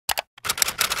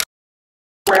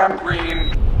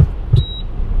GramGreene.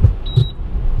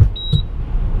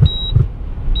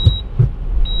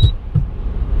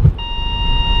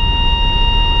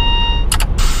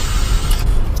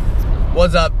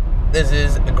 What's up? This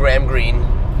is GramGreene.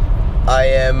 I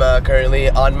am currently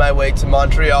on my way to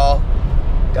Montreal.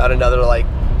 Got another like,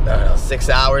 I don't know, 6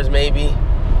 hours maybe.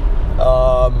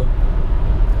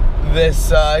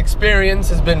 This experience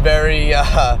has been very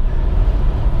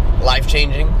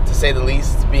life-changing, to say the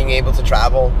least. Being able to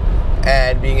travel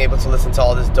and being able to listen to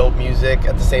all this dope music,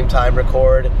 at the same time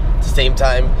record, at the same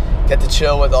time get to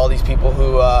chill with all these people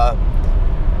who,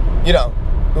 you know,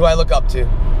 who I look up to.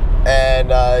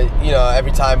 And, you know,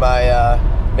 every time I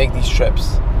make these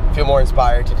trips, I feel more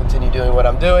inspired to continue doing what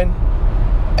I'm doing.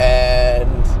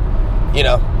 And, you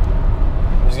know,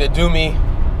 I'm just gonna do me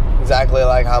exactly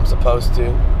like how I'm supposed to.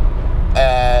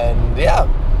 And, yeah,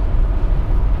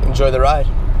 enjoy the ride.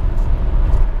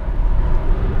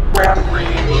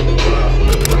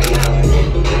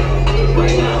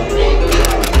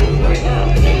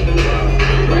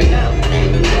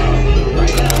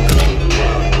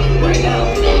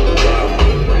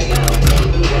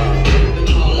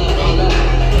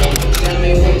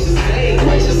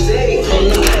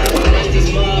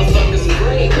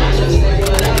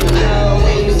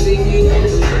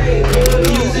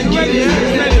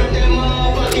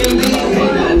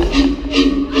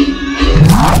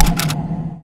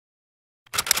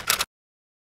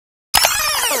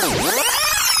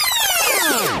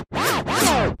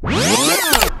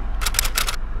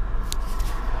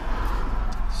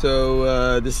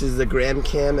 So this is the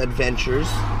GramCam Adventures,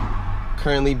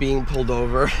 currently being pulled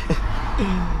over.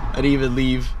 I didn't even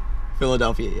leave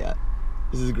Philadelphia yet.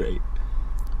 This is great.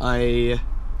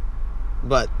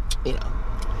 But you know,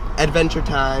 adventure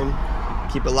time.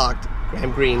 Keep it locked.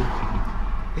 GramGreene,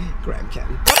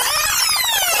 GramCam.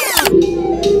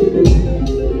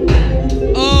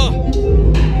 Oh.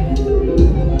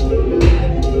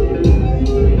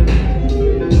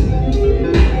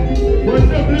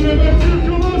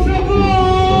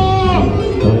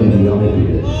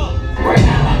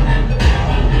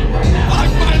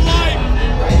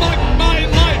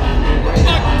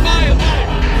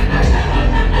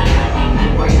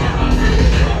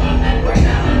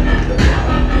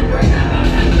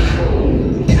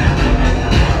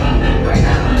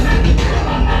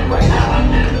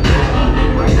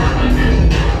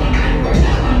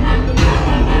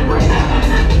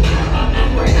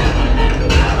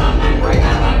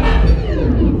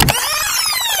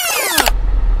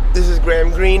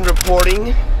 GramGreene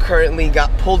reporting. Currently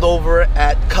got pulled over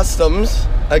at customs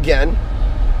again,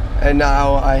 and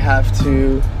now I have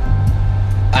to,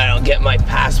 I don't get my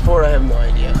passport. I have no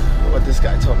idea what this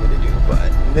guy told me to do,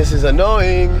 but this is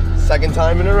annoying. Second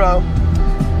time in a row.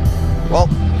 Well,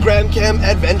 GramCam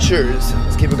Adventures.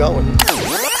 Let's keep it going.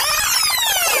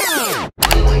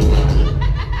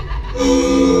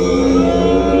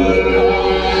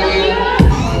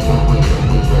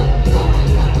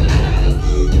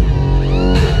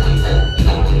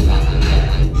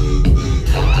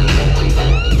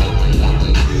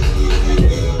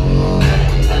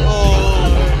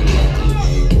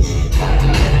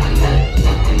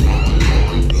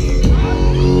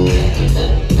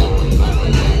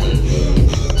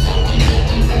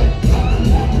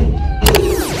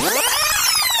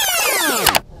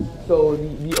 So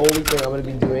the only thing I'm going to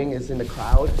be doing is in the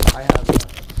crowd. I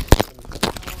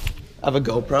have a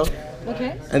GoPro.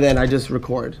 Okay. And then I just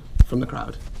record from the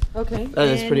crowd. Okay. And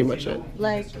that's pretty much it.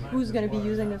 Like, who's going to be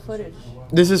using the footage?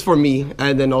 This is for me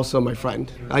and then also my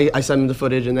friend. I send him the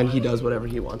footage and then he does whatever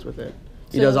he wants with it.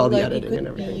 He does all the editing and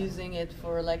everything. So, like, you could be using it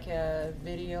for, like, a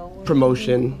video? Or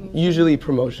promotion. Something? Usually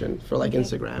promotion for, like,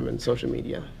 Instagram and social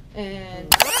media.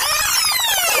 And...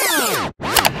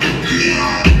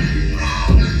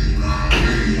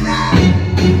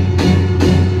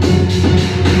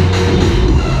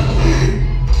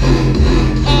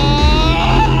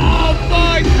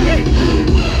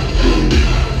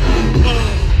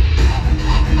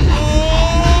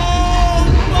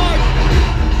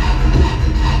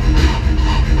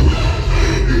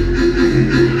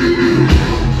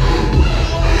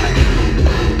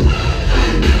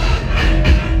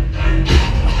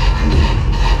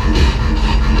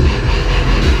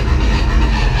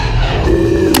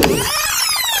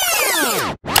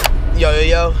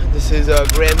 Yo, this is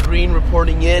GramGreene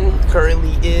reporting in,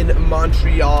 currently in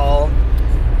Montreal.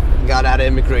 Got out of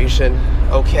immigration.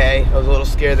 Okay, I was a little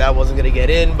scared that I wasn't gonna get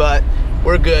in, but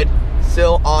we're good.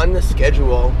 Still on the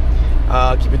schedule.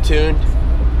 Keep it tuned.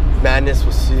 Madness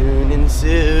will soon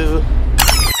ensue.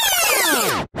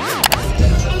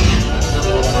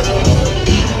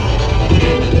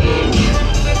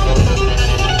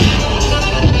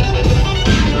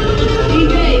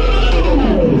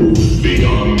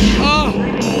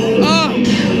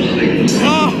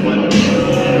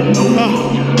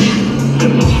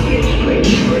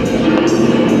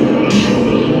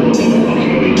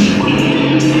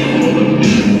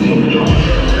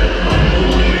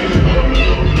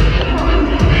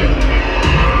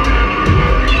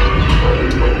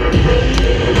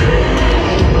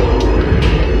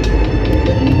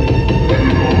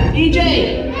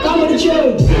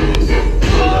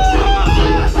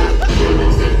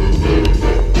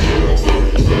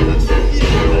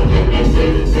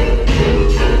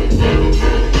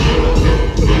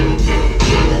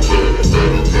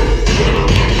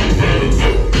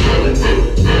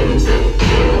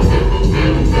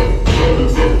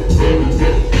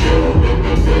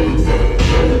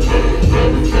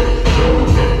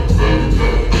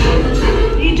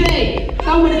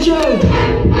 the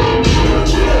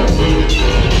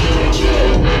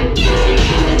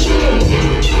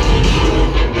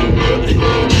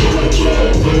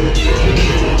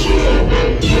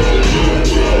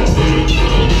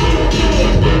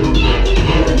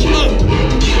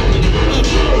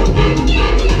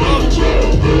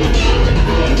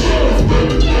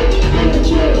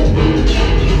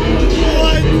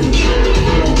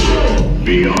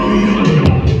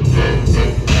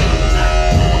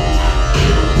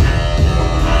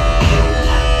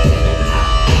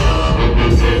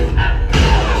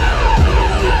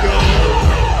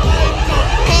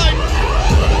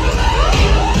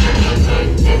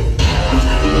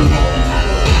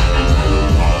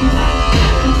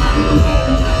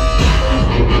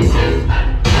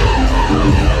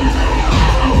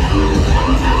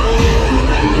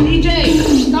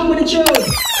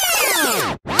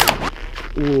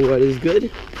What is good?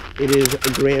 It is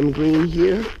GramGreene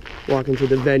here, walking to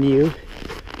the venue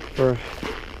for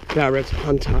Berrix,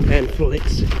 Hunter, and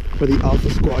Flix for the Alpha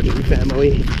Squadron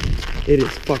family. It is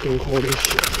fucking cold as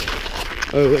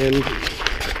shit. Oh, and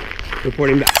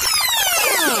reporting back.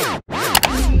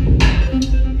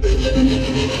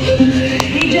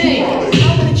 DJ,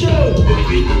 come with the show.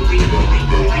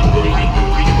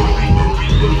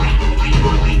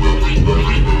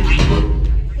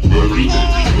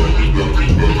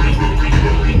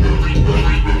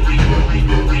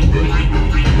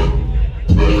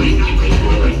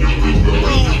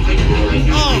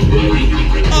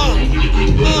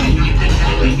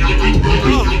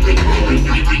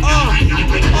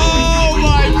 Oh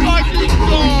my fucking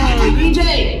god! DJ,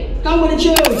 come with the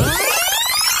show.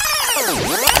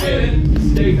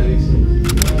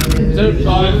 Is that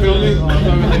filming?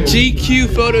 GQ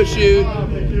photo shoot.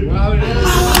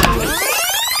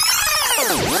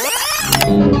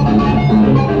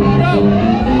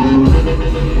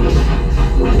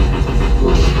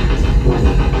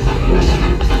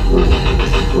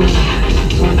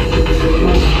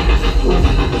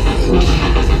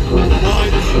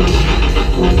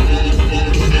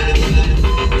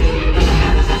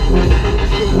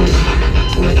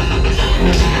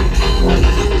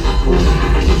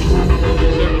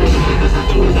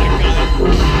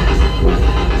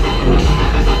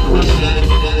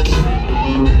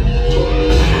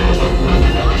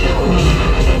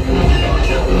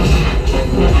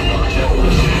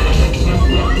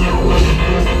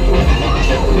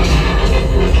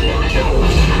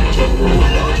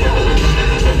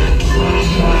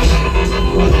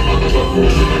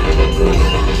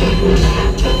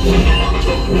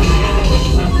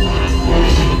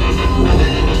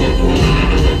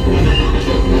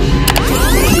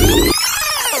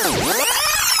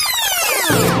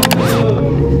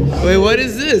 Wait, what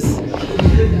is this?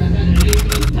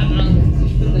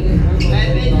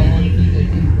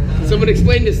 Someone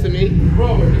explain this to me.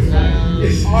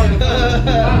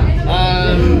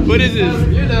 What is this?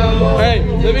 You know. Hey,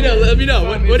 let me know.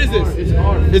 What is this? It's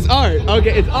art. It's art.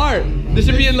 Okay, it's art. This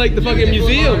should be in like the fucking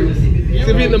museum. It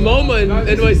should be in the MoMA in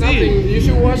NYC. You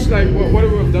should watch like what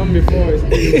we've done before.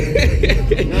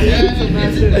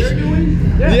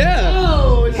 Yeah.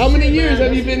 How many years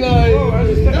have you been like?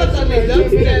 Not only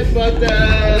done yet, but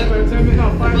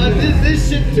this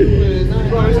shit too.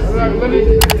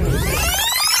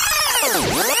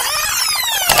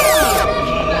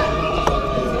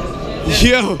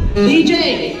 Yo.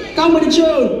 DJ, come with the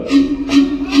show.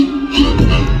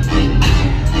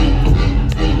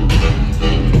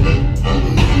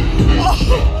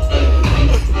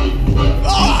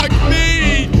 Fuck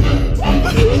me!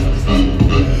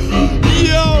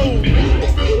 Yo!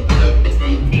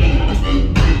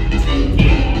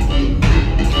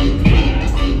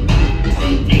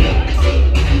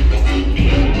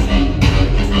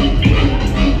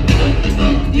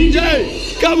 DJ,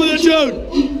 come with the tune!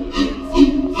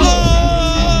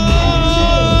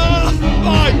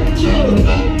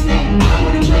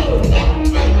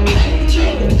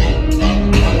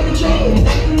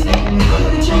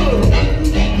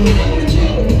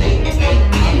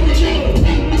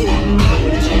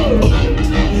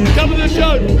 Come with the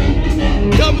tune!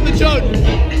 Come with the tune!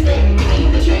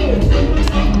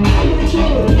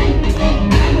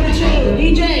 DJ,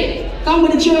 come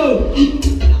with the show.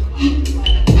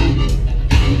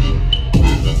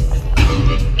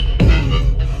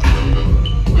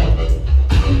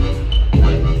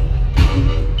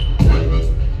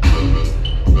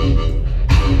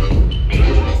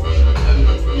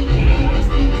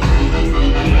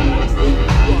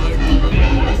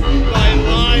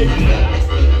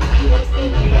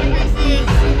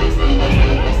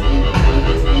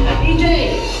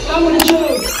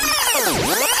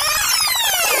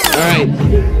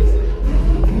 Alright.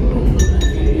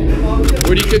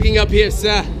 What are you cooking up here,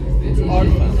 sir? This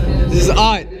is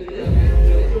art.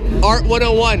 Art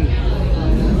 101.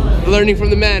 Learning from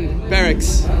the man,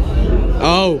 Berrix.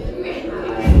 Oh.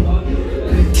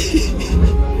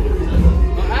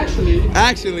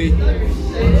 Actually.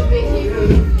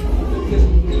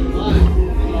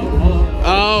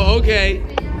 Oh, okay.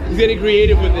 He's getting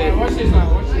creative with it.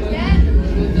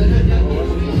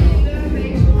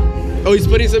 Oh, he's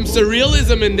putting some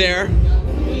surrealism in there.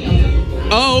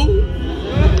 Oh.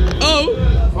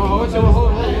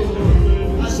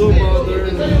 So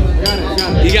modern. Got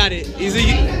it. You got it.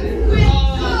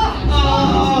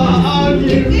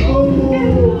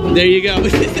 There you go.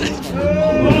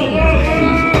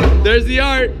 There's the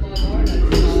art.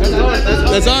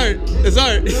 That's art. That's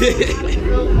art.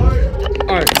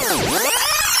 Art.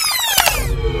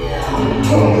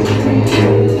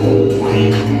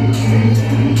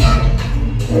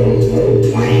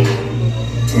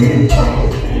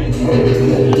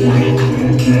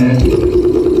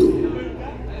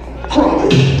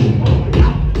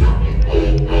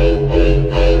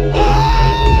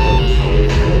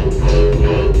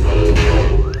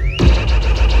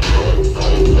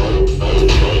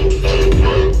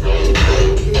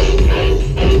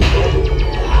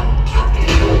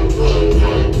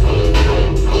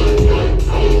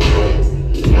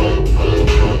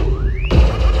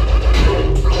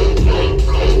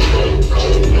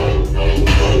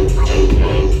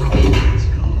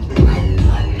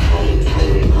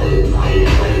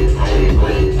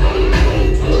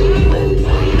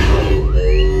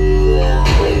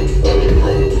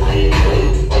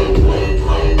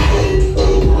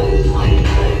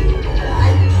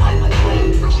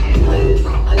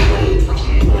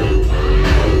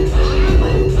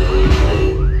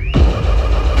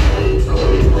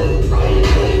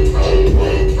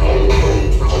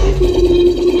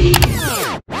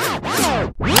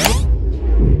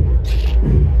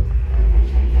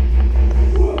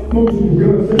 Most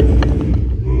good.